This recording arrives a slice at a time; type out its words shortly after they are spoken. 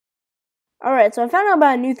Alright, so I found out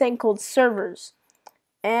about a new thing called servers.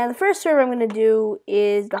 And the first server I'm going to do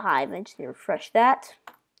is the Hive. I just need to refresh that.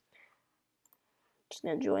 Just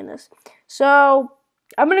going to join this. So,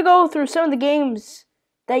 I'm going to go through some of the games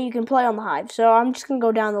that you can play on the Hive. So, I'm just going to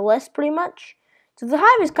go down the list pretty much. So, the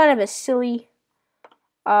Hive is kind of a silly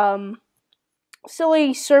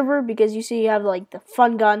server because you see you have like the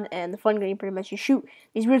fun gun, and the fun gun you pretty much you shoot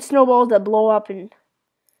these weird snowballs that blow up and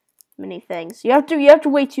many things. You have to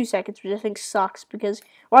wait 2 seconds, which I think sucks because,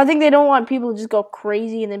 well, I think they don't want people to just go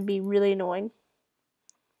crazy and then be really annoying.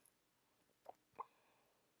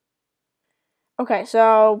 Okay,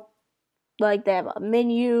 so like they have a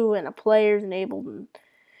menu and a players enabled, and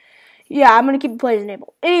yeah, I'm gonna keep the players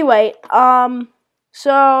enabled. Anyway,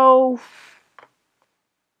 so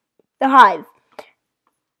the Hive.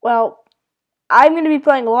 Well, I'm gonna be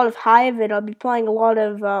playing a lot of Hive, and I'll be playing a lot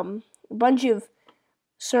of a bunch of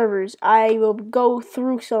servers. I will go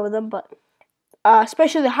through some of them, but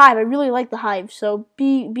especially the Hive. I really like the Hive, so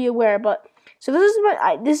be aware. But so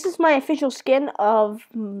this is my official skin of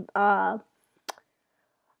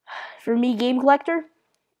for me game collector.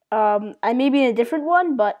 I may be in a different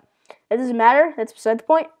one, but it doesn't matter. That's beside the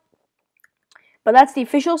point. But that's the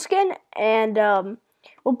official skin, and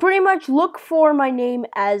we'll pretty much look for my name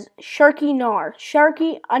as Sharky Nar,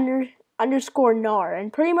 underscore Nar,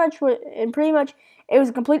 and pretty much it was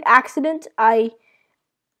a complete accident. I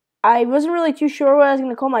wasn't really too sure what I was going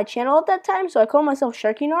to call my channel at that time, so I called myself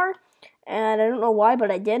Sharkinar, and I don't know why, but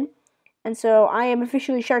I did. And so I am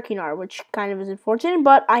officially Sharkinar, which kind of is unfortunate,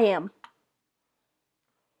 but I am.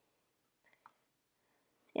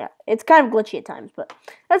 Yeah, it's kind of glitchy at times, but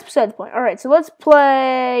that's beside the point. Alright, so let's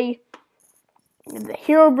play the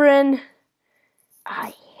Herobrine.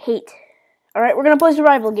 I hate. Alright, we're going to play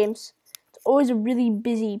survival games. It's always a really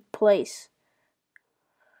busy place.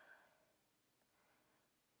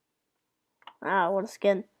 Wow, what a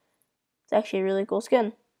skin. It's actually a really cool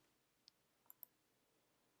skin.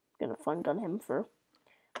 I'm gonna fun gun him for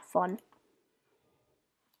fun.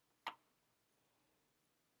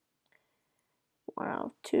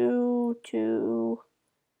 Wow, two.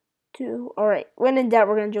 Alright, when in doubt,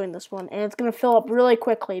 we're gonna join this one. And it's gonna fill up really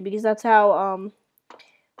quickly because that's how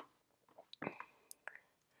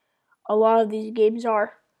a lot of these games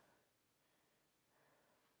are.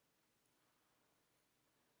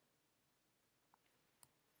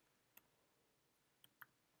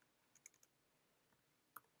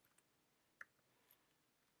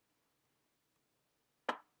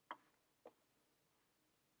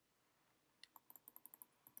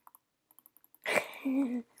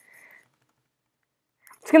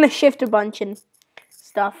 It's gonna shift a bunch and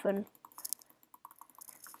stuff, and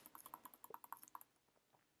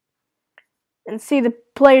see the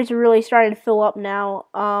players are really starting to fill up now.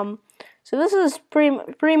 So this is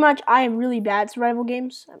pretty much. I am really bad at survival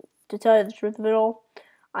games. To tell you the truth of it all,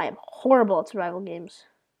 I am horrible at survival games.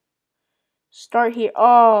 Start here.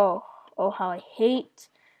 Oh, how I hate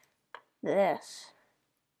this.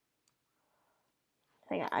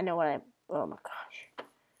 I know what I. Oh my gosh,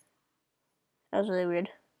 that was really weird.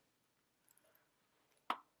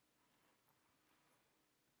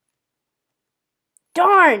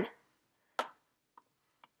 Darn!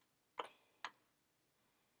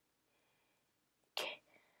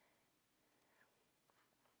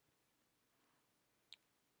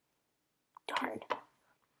 Darn.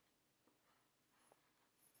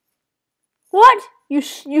 What? You.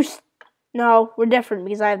 No, we're different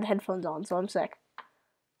because I have the headphones on, so I'm sick.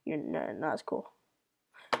 You're not as cool.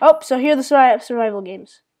 Oh, so here are the survival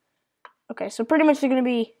games. Okay, so pretty much they're gonna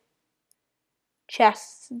be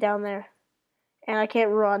chests down there, and I can't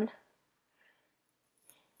run.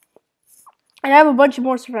 And I have a bunch of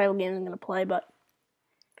more survival games I'm gonna play, but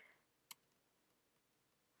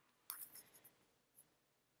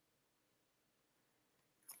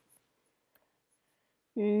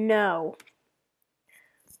no.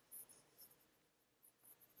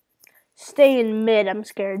 Stay in mid. I'm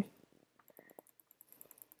scared.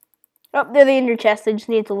 Oh, they're the inner chest. They just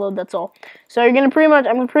need to load. That's all. So you're gonna pretty much.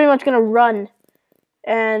 I'm pretty much gonna run,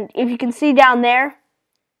 and if you can see down there.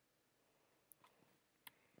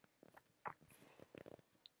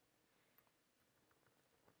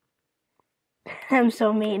 I'm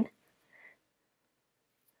so mean.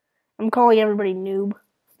 I'm calling everybody noob,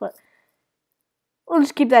 but we'll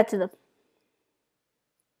just keep that to the.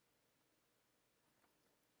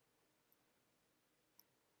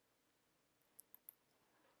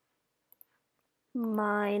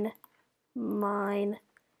 Mine. Damn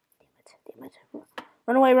it.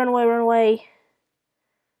 Run away.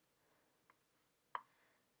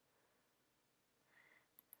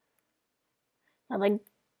 I like.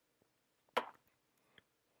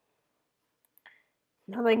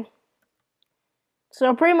 Nothing.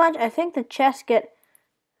 So pretty much, I think the chests get...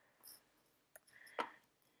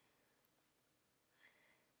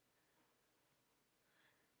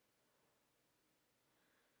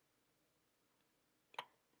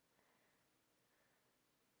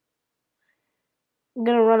 I'm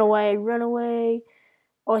gonna run away, run away.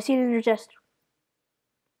 Oh, I see it in your chest.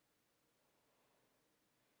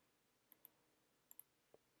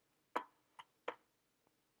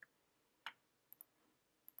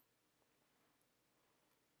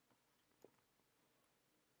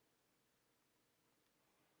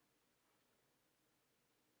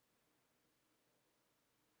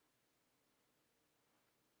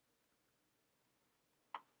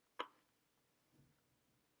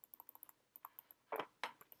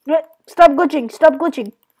 Stop glitching, stop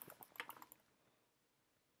glitching.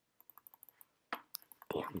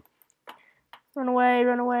 Damn. Run away,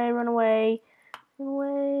 run away, run away. Run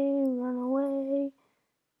away, run away.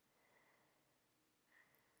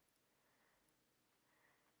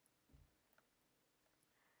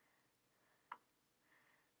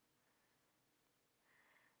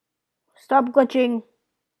 Stop glitching.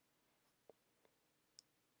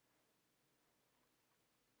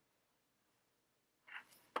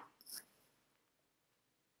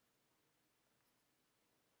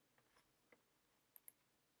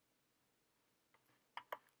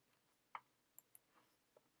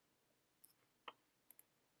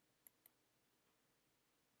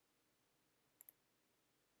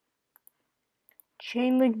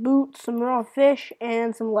 Chain link boots, some raw fish,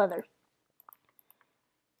 and some leather.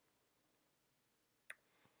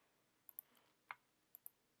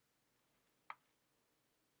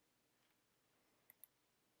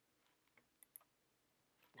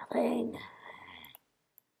 Nothing.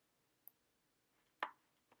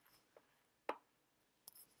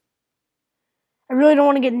 I really don't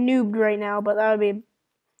want to get noobed right now, but that would be...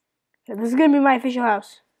 This is going to be my official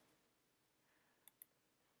house.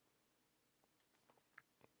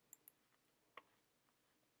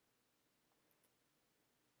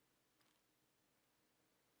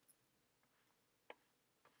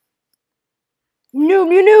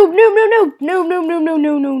 Noob, you noob, noob, noob, noob, noob, noob, noob, noob,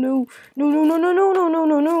 noob, noob, noob, no, no, no, no, no,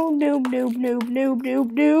 no, no, noob, noob, noob, noob,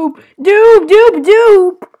 noob, noob, noob, noob,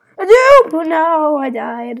 noob, noob. No, I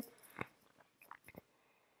died.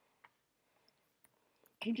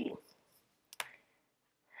 GG.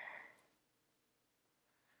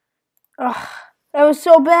 Ugh, that was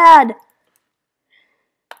so bad.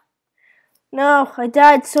 No, I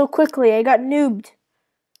died so quickly. I got noobed.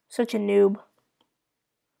 Such a noob.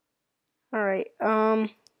 Alright, why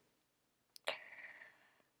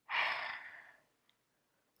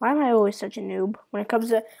am I always such a noob when it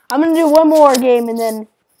comes to... I'm gonna do one more game and then...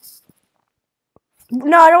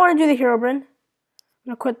 No, I don't want to do the Herobrine. I'm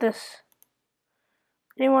gonna quit this.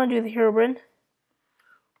 I didn't want to do the Herobrine.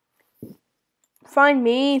 Find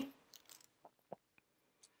me.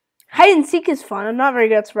 Hide and seek is fun. I'm not very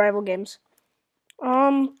good at survival games.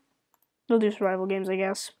 We'll do survival games, I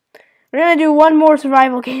guess. We're gonna do one more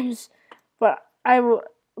survival games, but I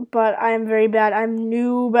am very bad. I'm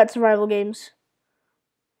noob at survival games.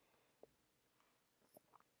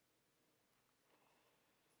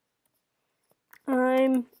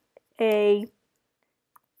 I'm a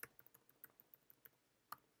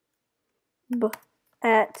b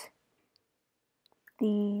at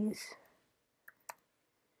these.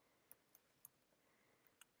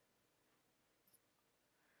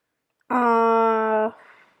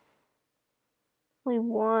 Only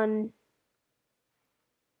one.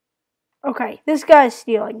 Okay, this guy's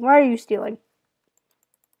stealing. Why are you stealing?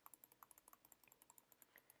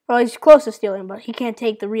 Well, he's close to stealing, but he can't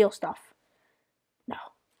take the real stuff. No.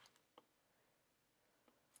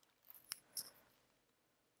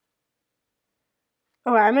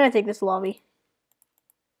 Alright, I'm gonna take this lobby.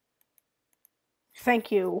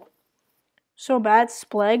 Thank you. So bad,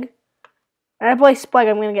 Spleg. When I play Spleg,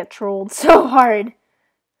 I'm gonna get trolled so hard.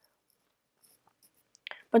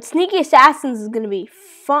 But Sneaky Assassins is gonna be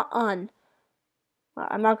fun.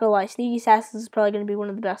 I'm not gonna lie, Sneaky Assassins is probably gonna be one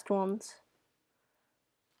of the best ones.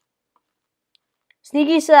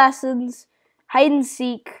 Sneaky Assassins, Hide and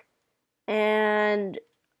Seek, and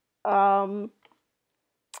the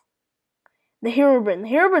Herobrine. The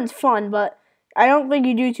Herobrine's fun, but I don't think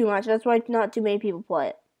you do too much. That's why not too many people play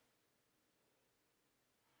it.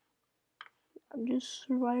 I'm just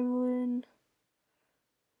surviving.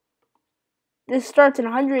 This starts in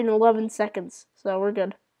 111 seconds, so we're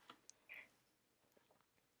good.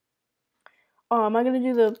 Oh, am I gonna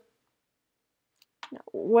do the...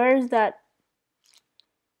 Where's that?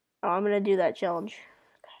 Oh, I'm gonna do that challenge.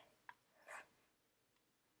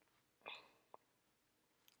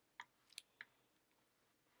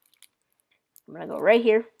 I'm gonna go right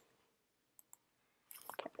here.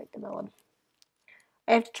 Can't break the melon.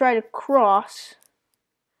 I have to try to cross.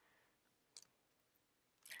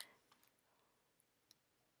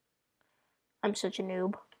 I'm such a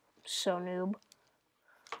noob. So noob.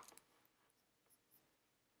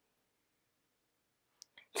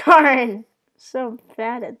 Darn! So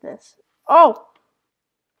bad at this. Oh!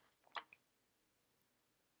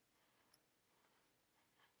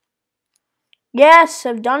 Yes,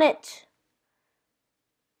 I've done it.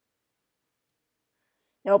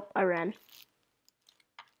 Nope, I ran.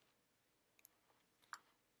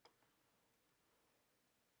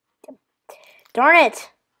 Darn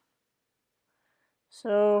it!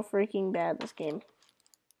 So freaking bad, this game.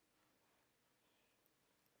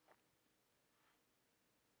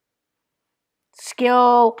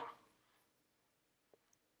 Skill.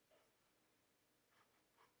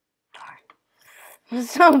 Darn. I'm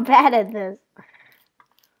so bad at this.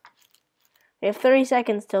 We have 30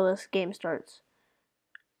 seconds till this game starts.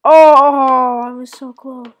 Oh, I was so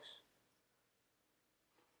close.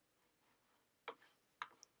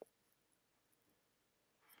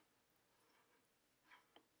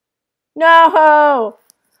 No!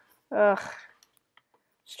 Ugh.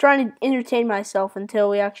 Just trying to entertain myself until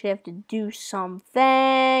we actually have to do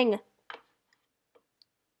something.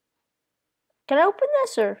 Can I open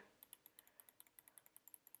this, or?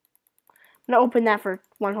 I'm gonna open that for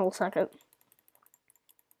one whole second. I'm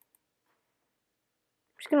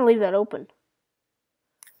just gonna leave that open.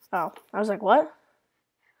 Oh, I was like, what?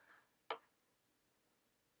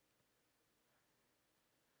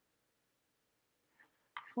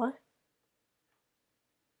 What?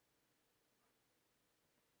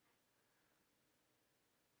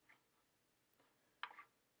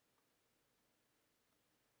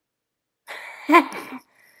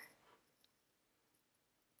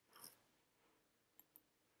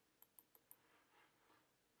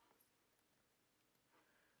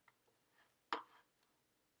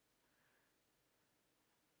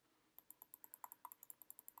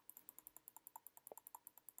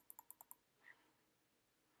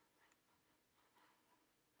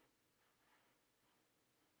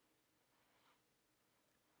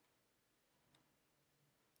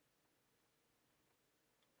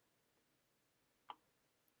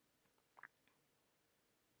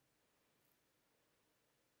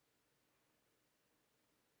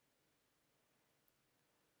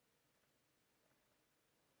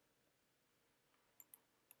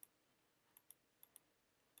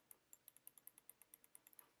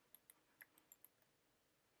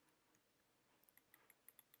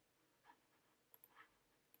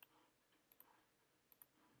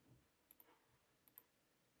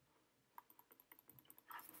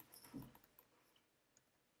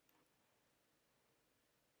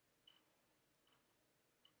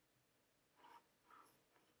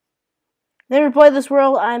 Never played this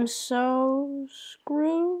world. I'm so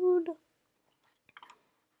screwed.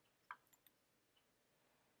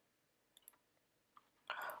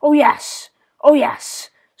 Oh, yes. Oh, yes.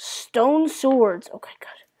 Stone swords. Okay, good.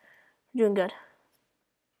 I'm doing good.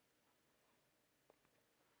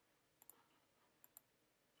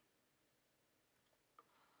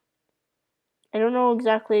 I don't know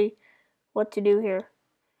exactly what to do here.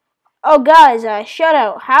 Oh, guys, shout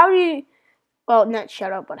out. How do you... Well, not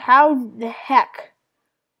shout out, but how the heck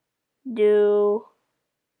do...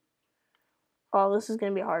 Oh, this is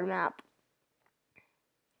going to be a hard map.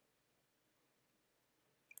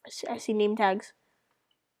 I see name tags.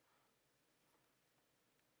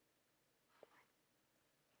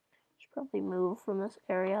 Should probably move from this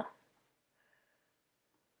area.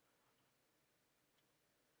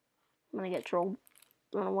 I'm going to get trolled.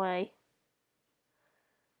 Run away.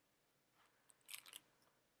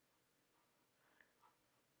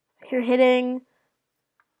 You're hitting...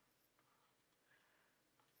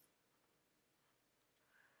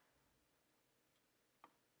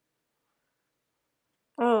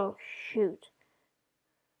 Oh, shoot.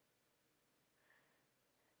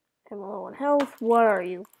 I'm low on health. What are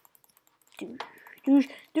you? Dude.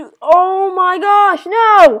 Oh my gosh,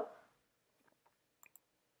 no!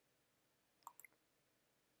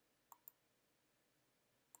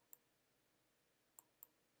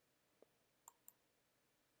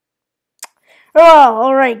 Oh,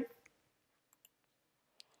 alright.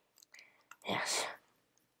 Yes.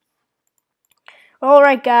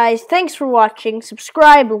 Alright, guys. Thanks for watching.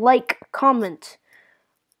 Subscribe, like, comment.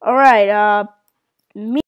 Alright, me.